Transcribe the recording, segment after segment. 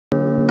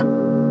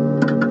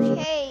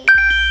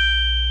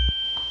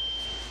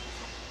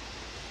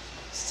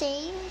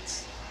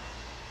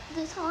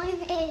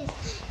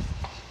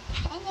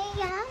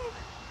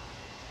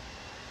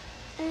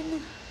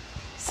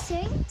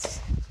think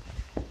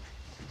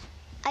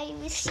I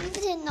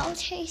received a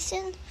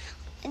notification.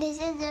 This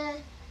is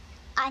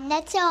a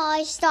net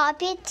I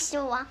stop it,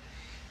 so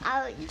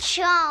I'll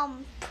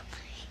jump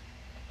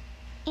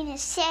in a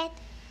set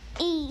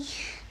E.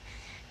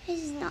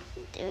 This is not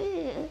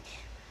good.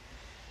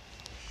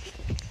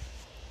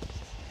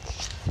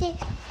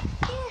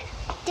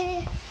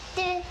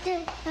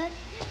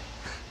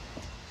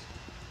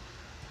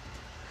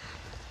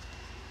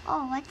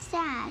 Oh, what's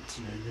that?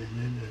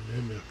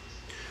 No.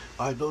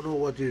 I don't know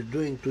what it's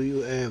doing to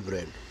you,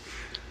 Evren.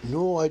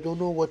 No, I don't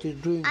know what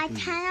it's doing to you. I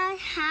cannot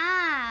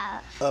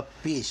have. A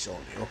piece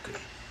only, okay.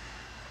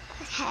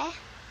 Okay.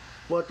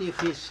 What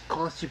if it's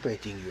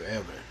constipating you,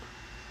 Evren?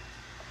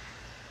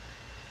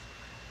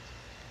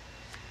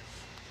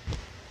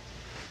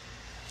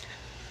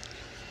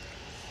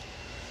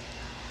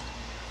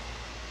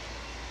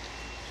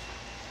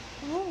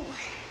 Ooh.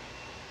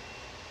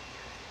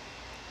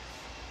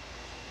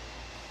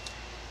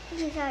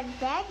 These are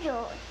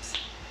deserts.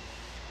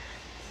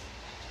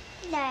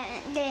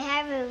 They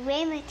have a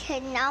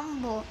limited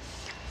number.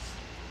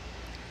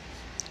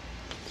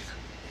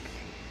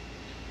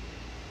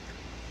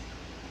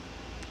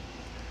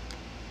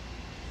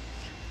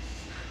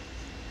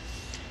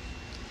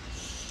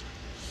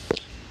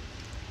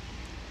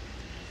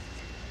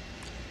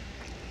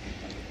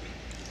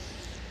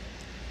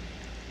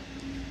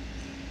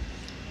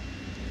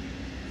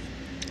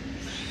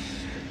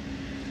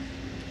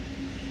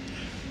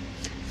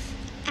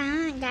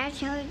 That's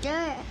so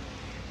good.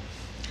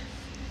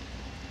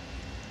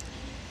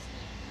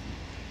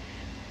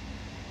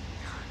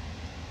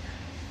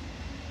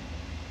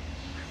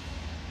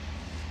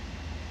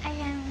 I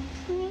am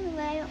feeling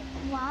very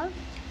well.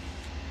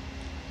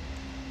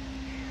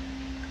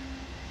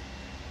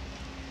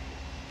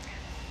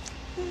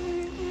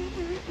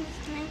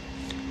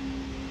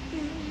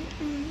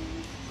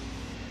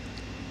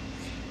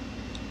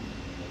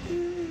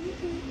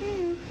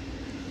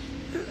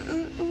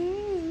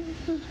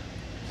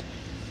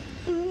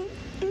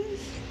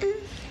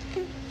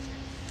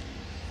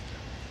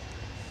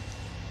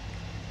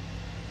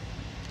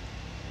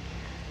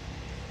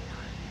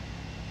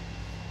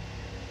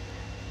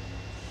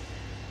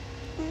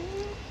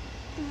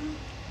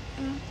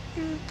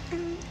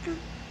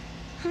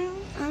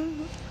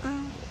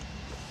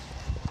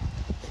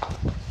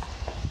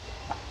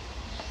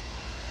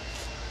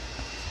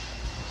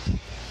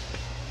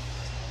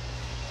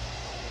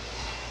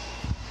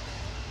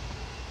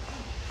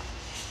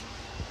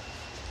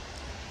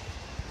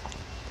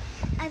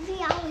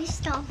 I always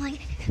stop my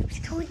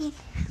recording.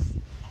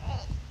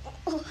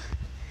 Oh,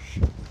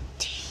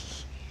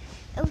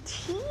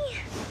 tea,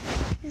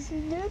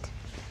 isn't it?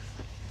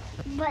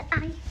 But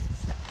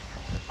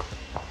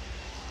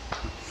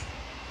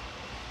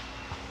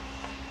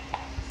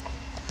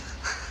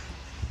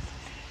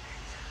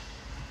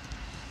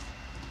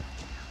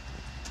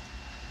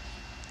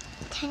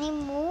can you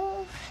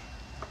move?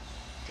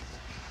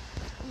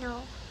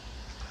 No.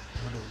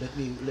 Let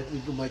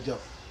me do my job.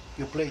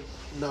 You play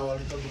now a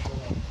little bit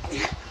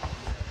more.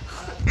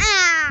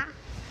 Ah!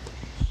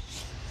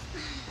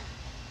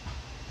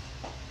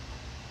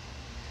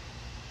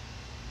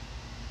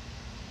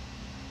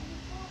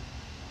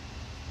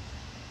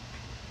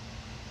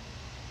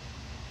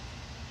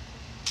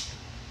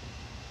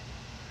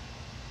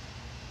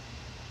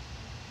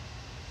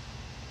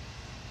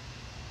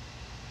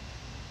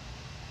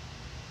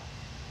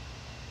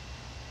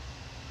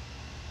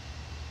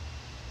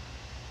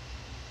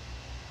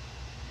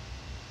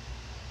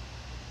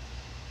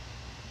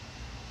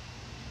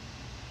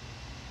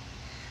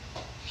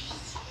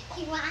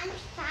 You want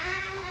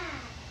fast.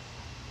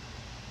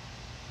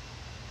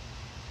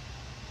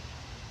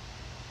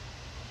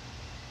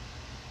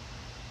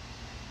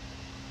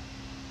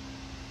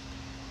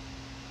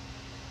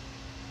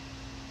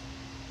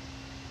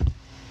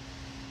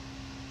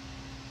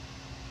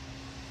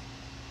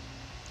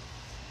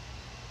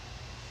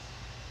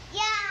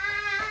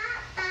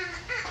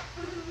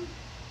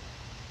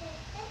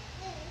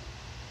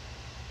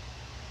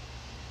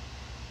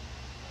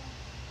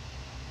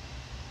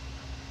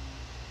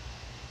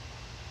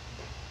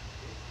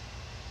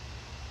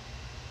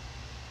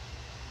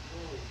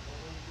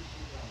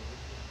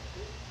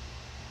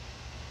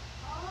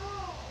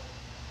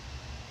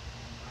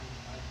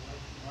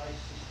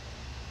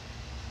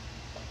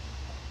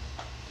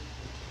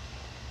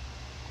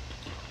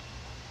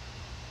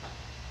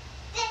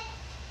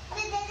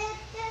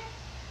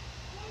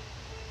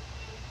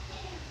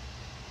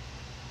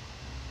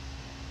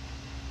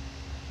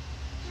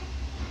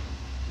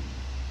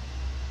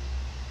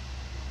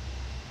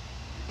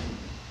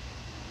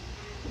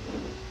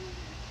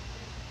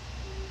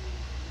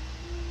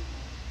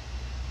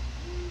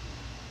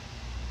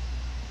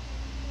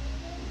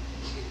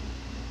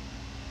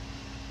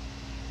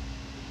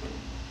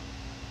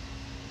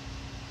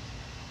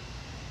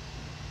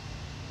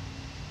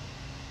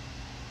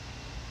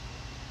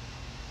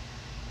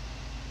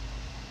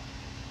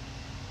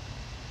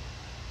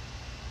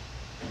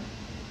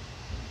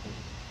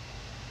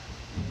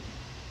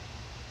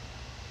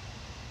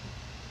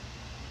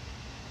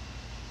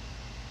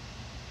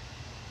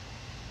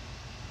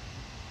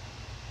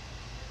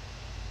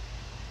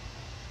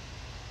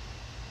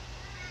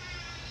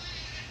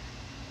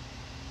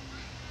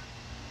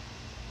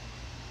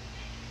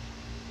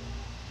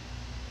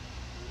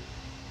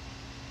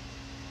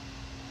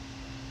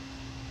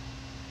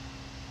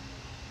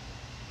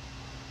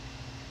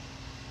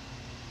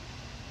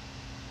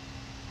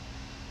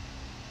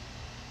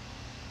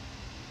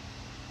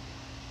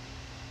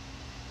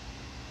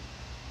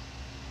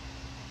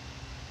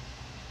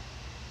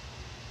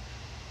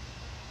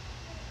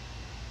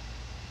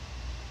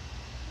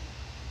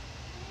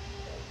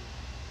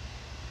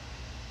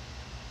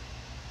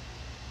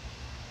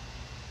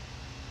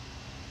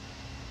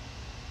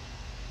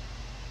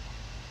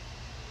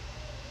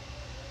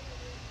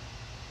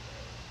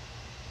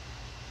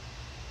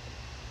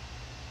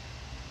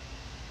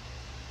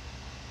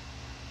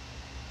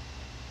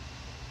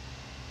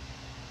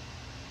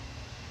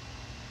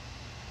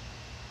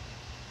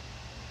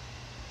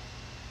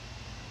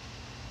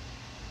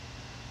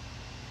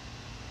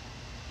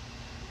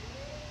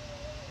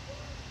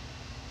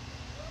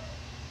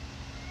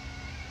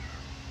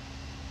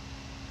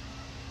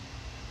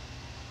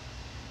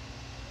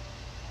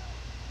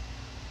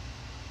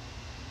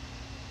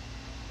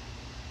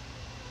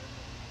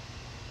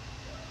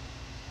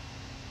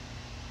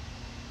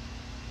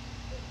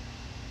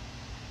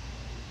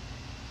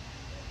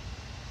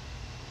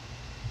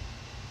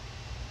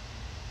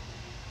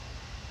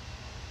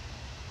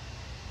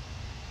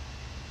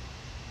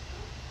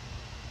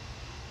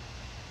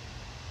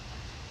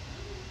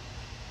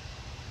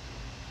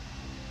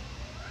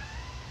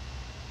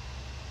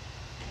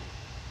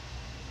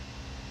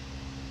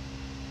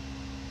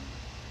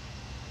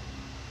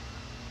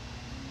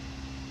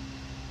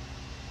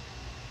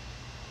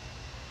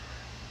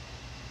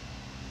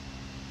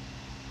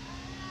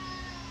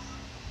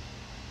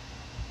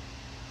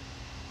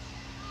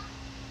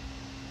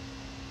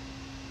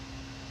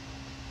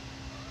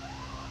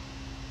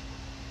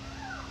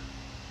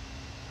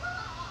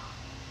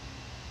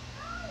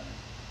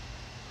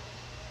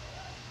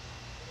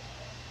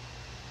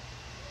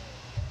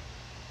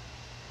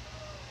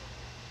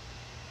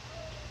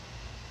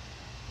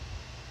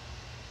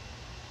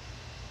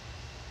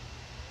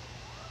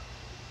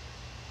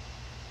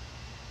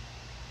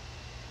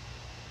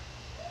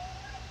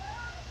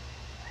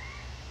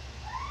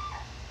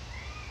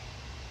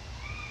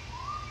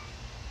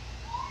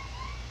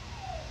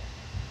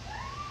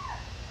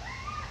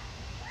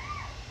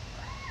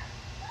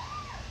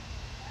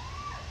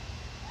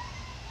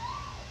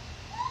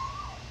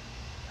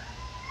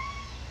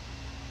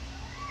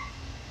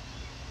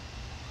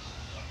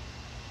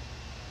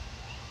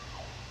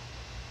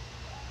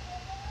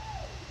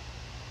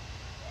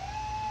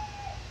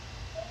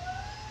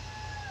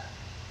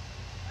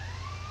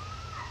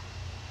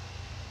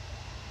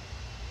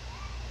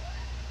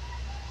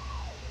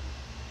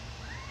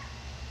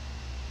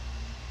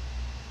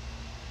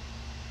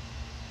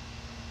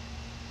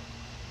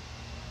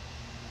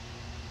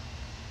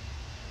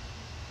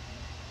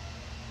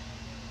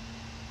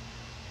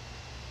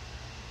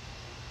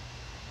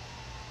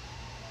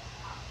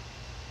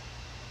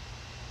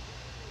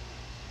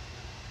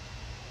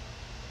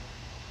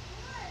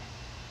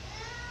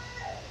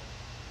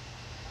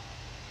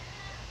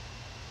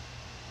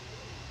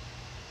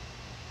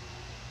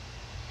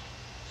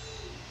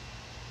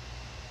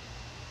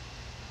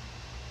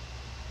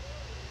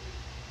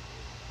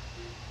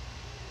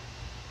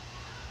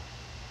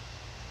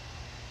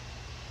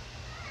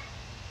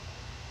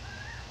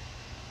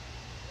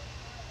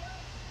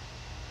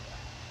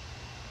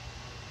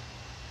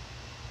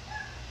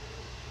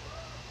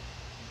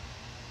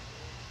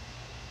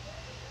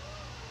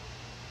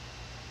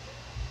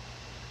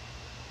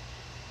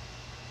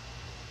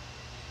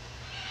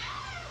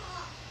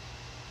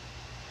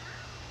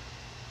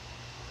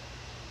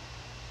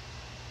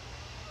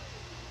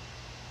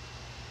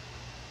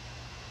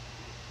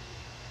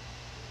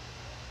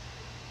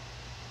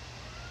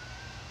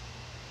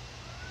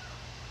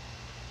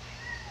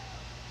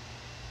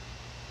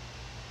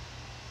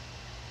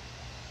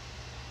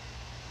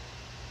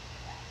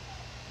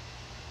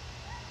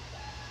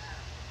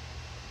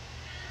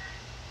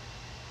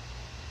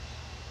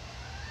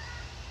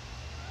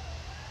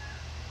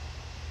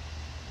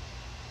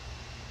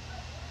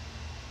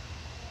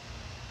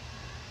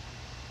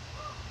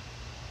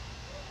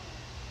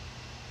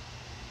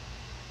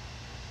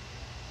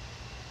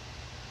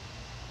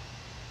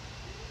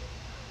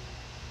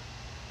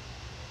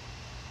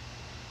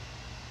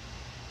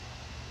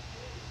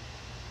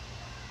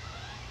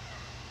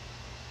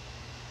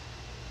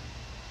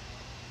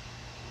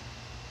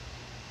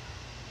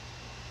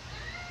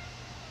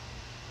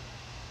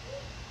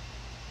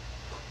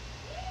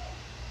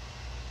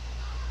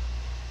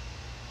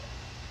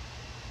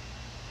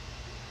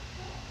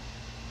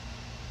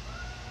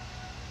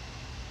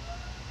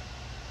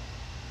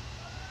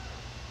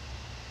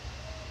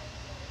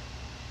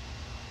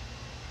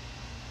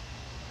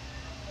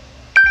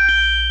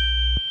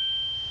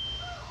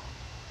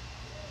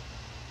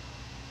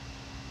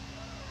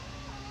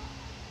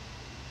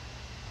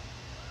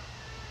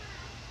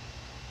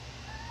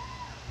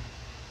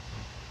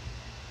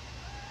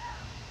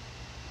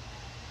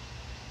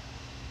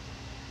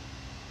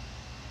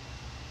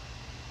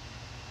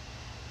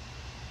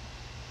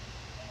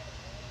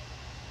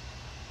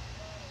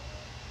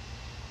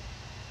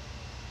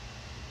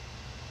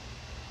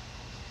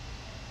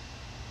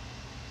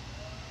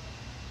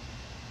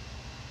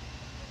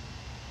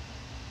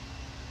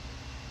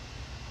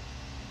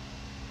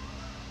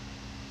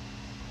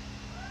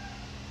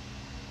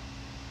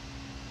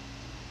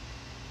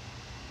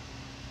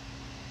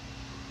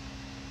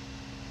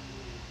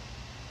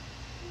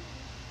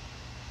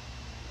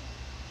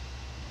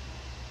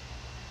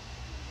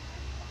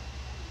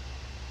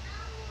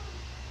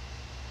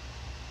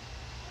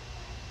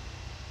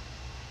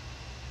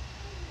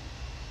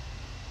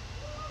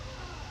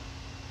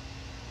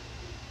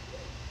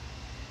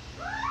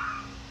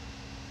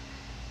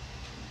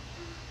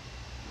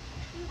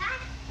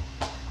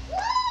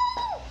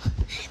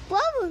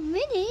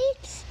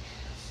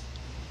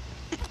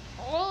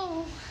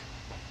 Oh.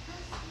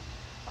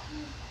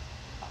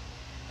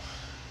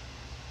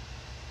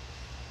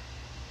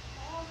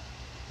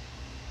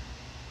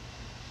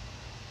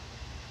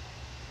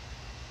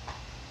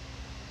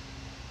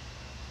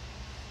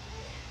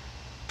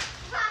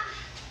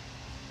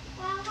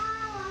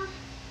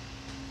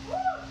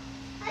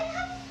 I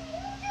have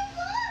music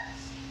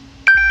box.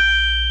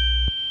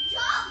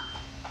 Jump!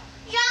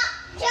 Jump!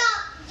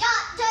 Jump!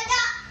 Jump! Jump!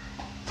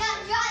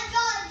 Jump! Jump!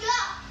 Jump!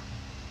 Jump!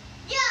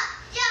 Yeah,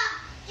 yeah,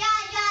 yeah,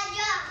 yeah,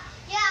 yeah,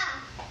 yeah,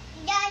 yeah,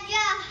 yeah,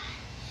 yeah,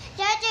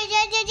 yeah, yeah, yeah, yeah, yeah,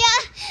 yeah, yeah,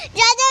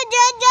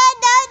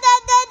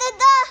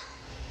 yeah.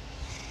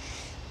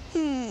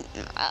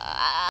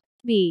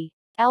 B.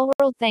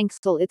 Elworld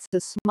Thanksgul It's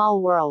the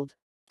Small World.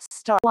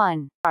 Star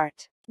 1.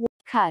 Art.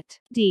 Cut.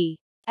 D.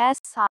 S.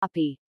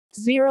 Hoppy.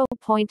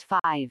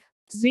 0.5.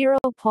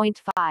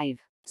 0.5.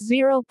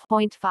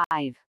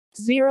 0.5.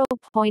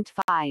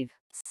 0.5.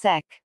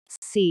 Sec.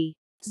 C.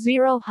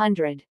 0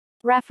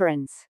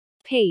 Reference.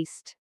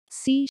 Paste.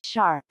 C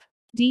sharp.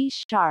 D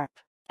sharp.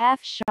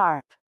 F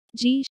sharp.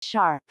 G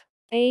sharp.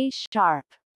 A sharp.